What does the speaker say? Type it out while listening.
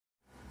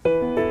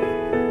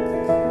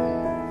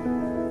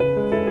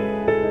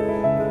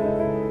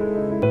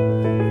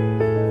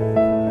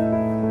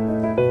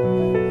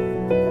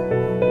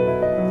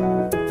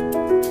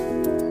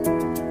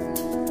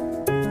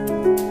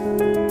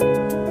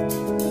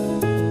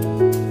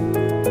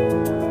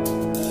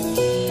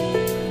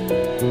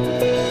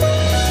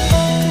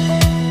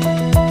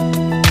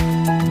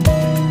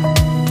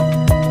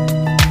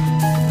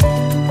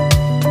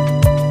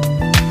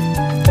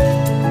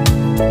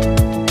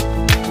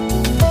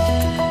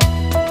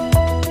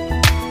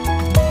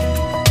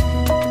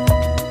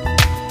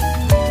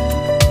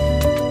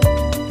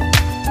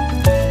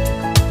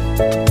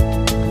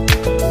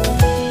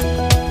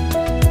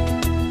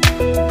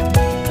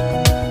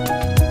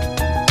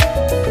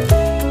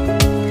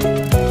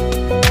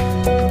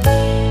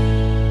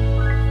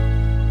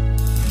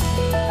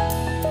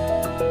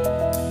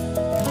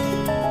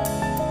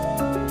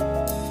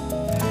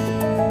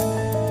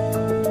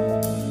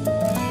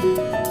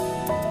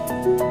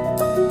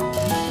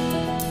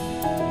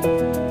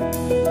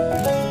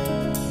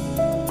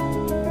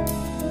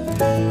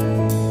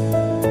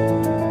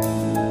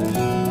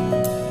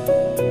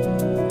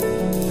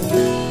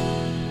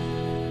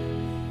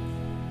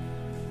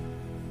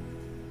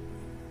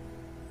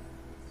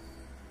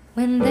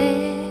When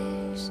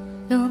there's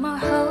no more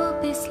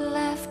hope is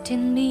left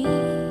in me,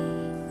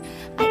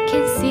 I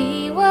can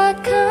see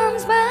what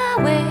comes my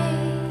way,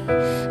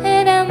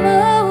 and I'm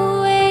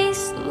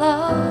always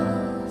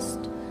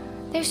lost.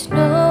 There's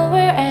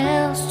nowhere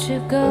else to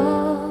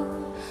go.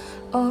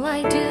 All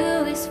I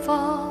do is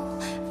fall.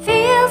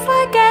 Feels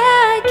like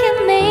I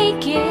can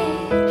make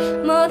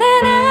it more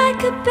than I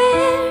could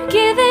bear.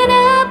 Giving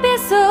up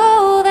is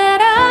all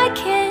that I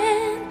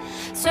can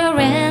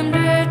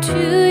surrender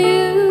to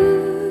you.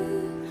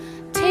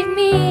 Take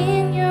me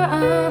in your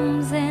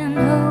arms and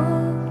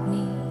hold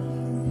me.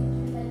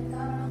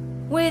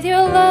 With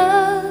your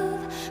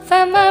love,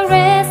 find my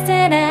rest,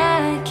 and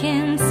I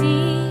can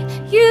see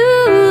you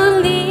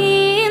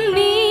lead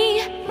me.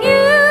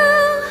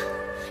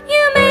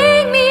 You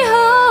make me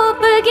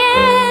hope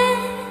again.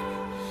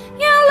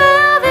 Your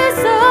love is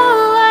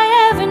all I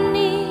ever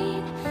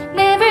need.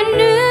 Never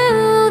knew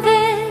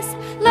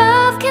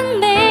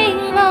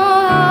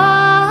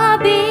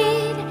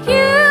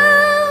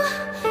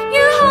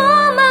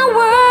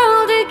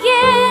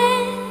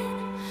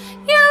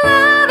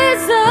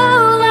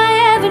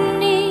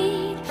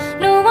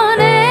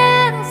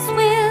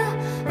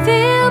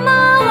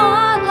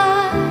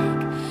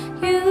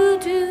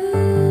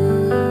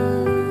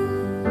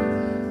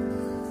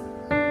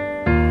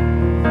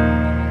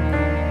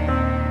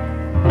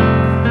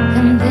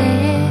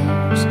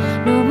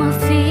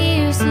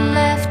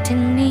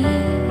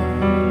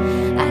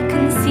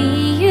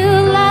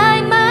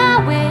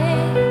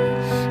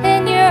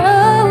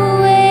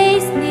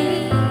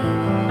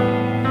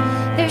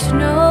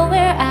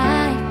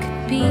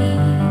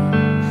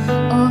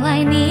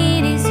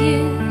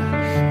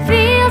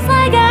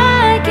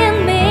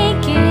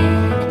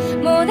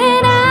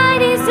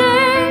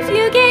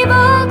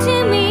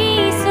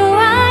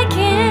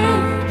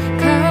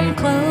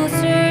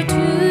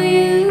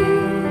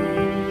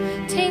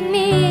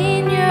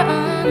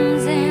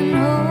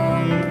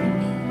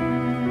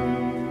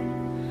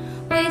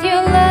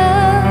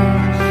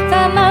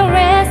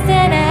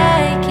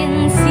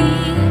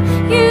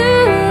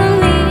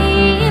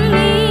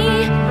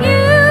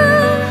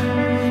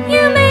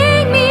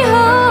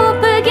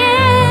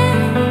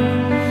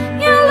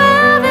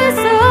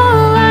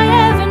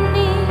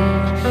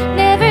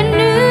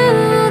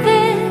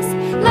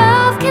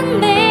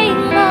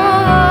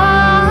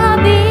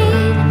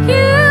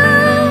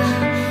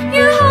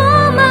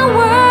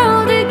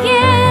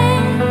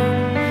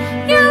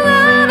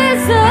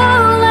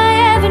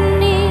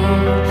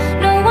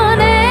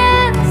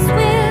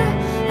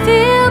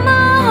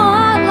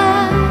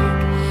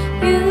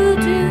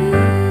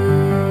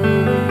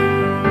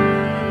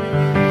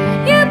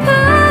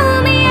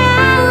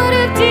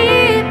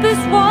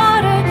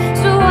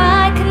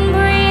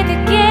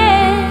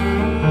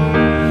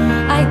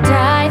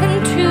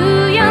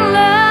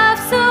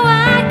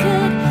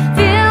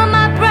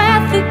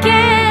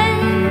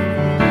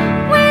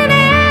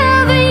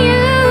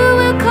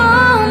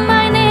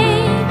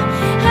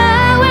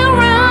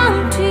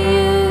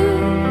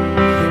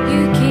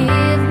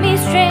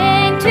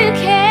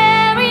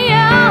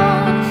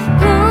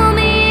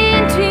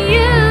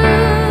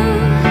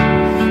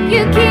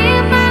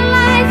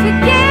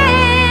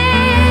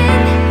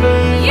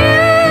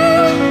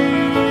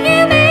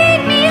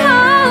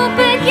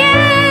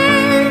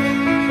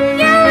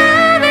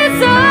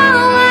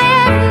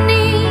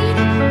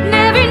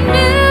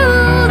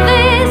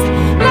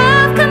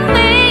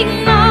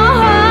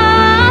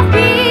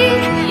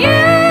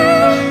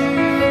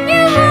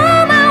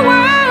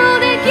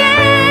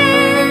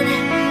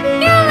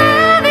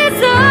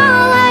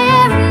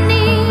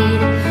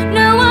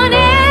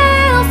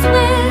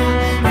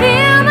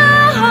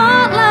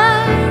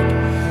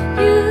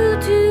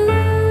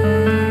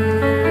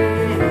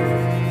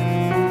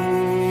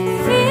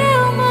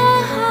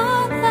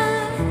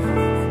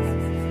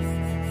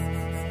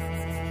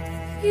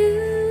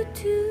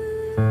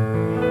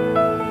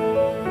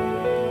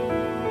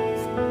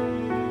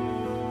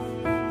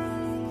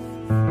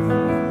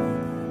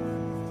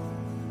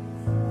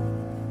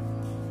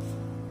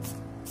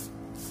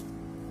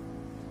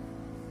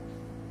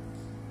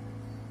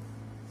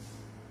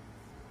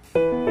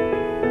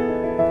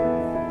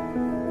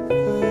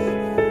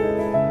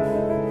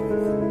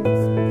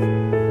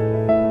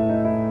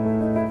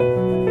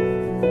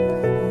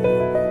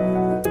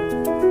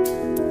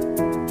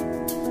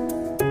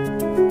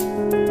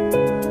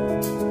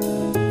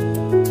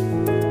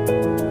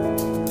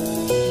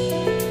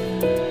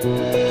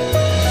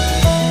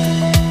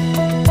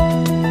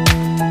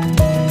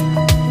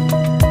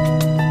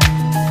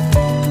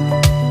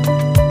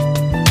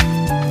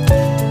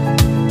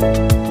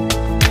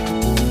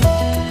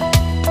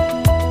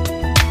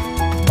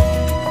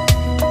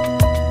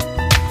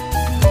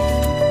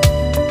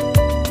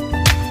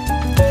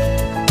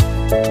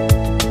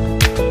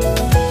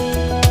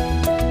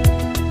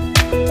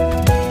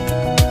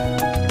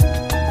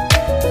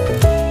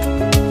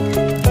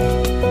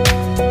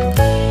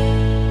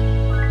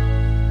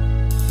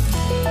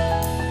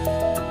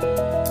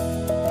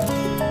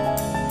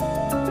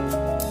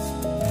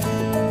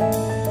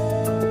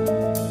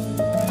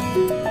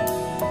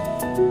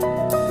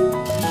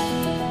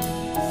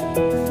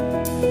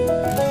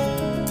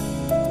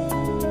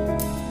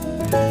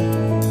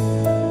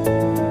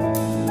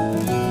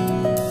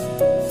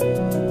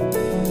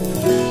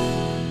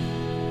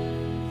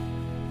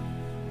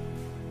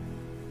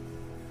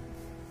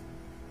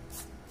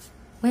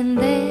When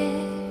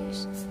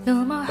there's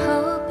no more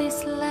hope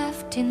is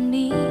left in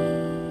me,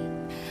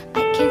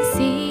 I can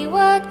see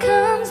what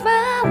comes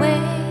my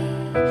way,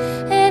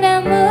 and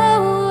I'm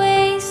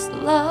always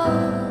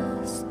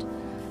lost.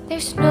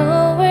 There's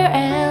nowhere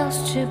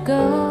else to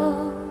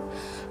go.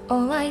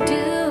 All I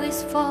do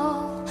is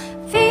fall.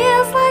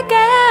 Feels like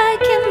I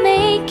can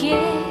make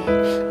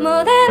it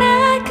more than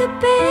I could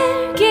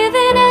bear.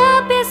 Giving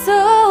up is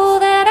all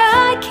that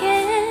I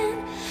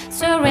can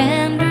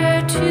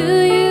surrender to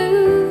you.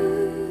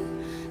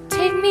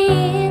 Take me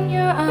in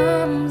your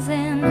arms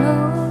and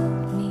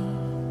hold me.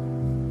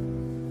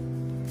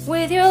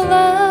 With your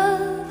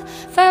love,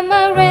 find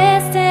my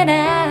rest, and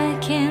I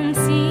can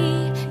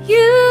see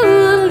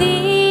you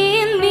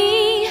lead me.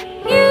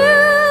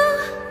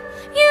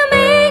 You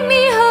make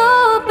me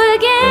hope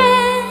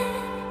again.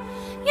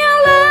 Your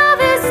love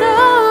is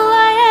all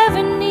I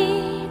ever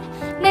need.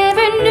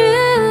 Never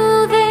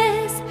knew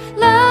this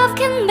love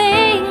can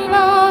make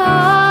my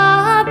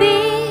heart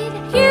beat.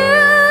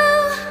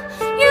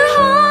 You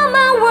hold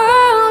my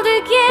world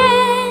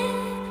again.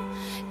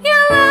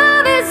 Your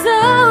love is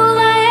all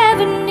I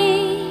ever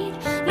need.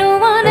 No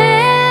one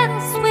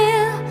else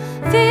will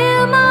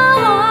fill my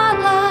heart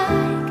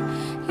like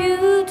you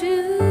do.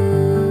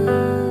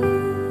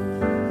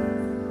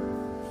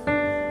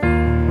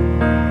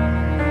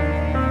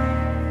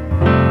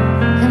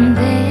 And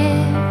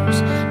there's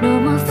no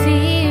more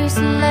fears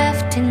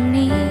left in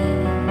me.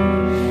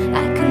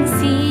 I can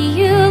see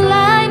you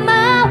light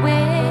my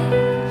way,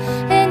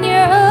 and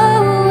you're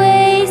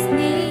always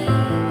near.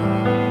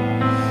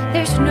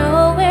 There's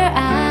nowhere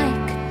I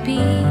could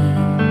be.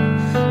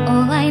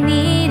 All I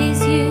need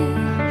is you.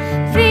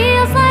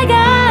 Feels like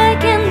I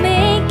can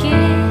make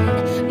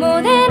it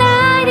more than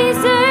I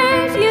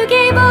deserve. You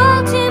gave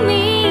all to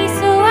me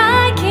so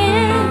I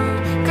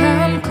can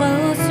come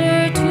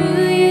closer to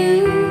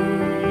you.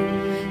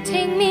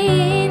 Take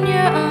me in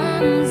your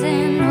arms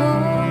and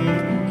hold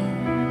me.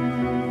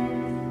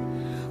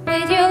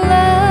 With your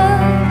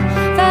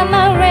love, find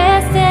my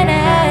rest, and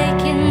I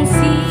can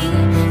see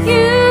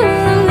you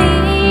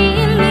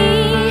lead me.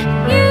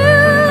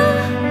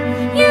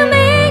 You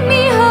make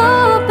me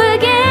hope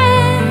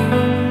again.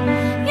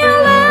 Your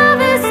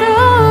love is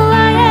all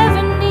I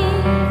ever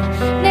need.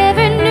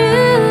 Never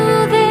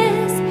knew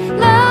this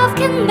love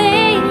can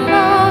make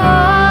my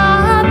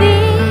heart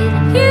beat.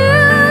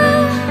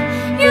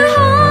 You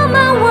hold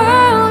my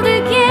world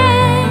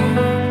again.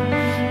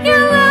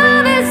 Your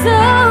love is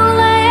all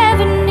I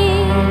ever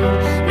need.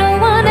 No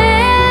one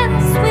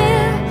else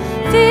will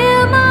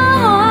fill my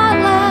heart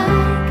like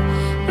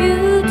you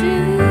do.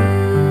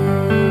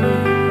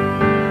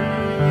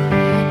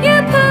 You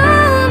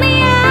pull me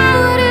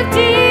out of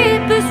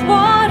deepest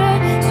water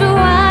so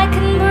I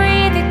can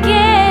breathe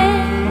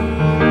again.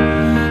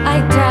 I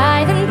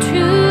dive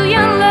into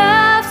your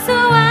love so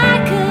I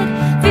could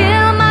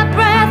feel my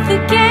breath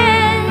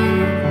again.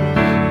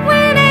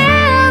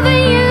 Whenever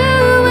you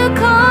will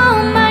call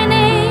my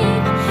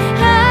name,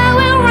 I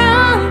will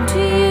run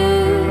to you.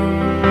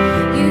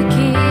 You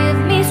give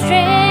me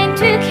strength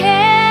to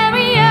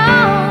carry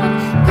on.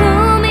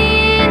 Pull me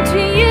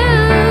into you.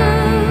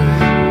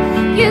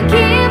 You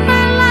give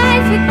my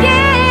life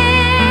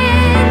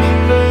again.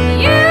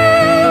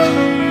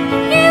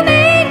 You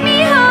make me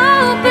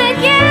hope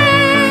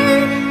again.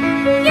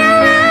 Your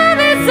love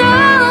is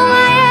all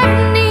I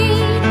ever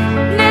need.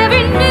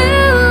 Never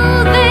knew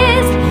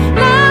this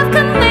love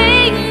could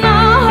make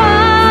my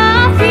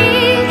heart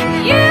beat.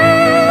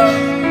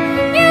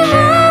 You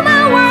hold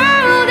my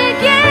world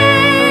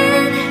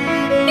again.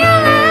 Your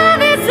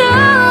love is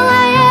all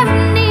I ever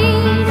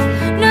need.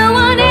 No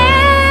one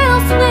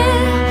else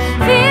will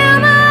fill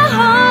my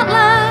heart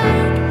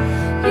like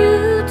you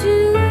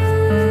do.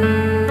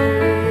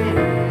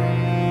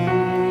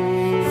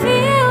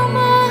 Fill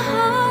my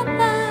heart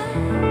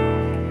like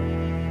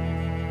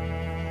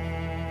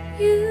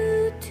you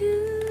do.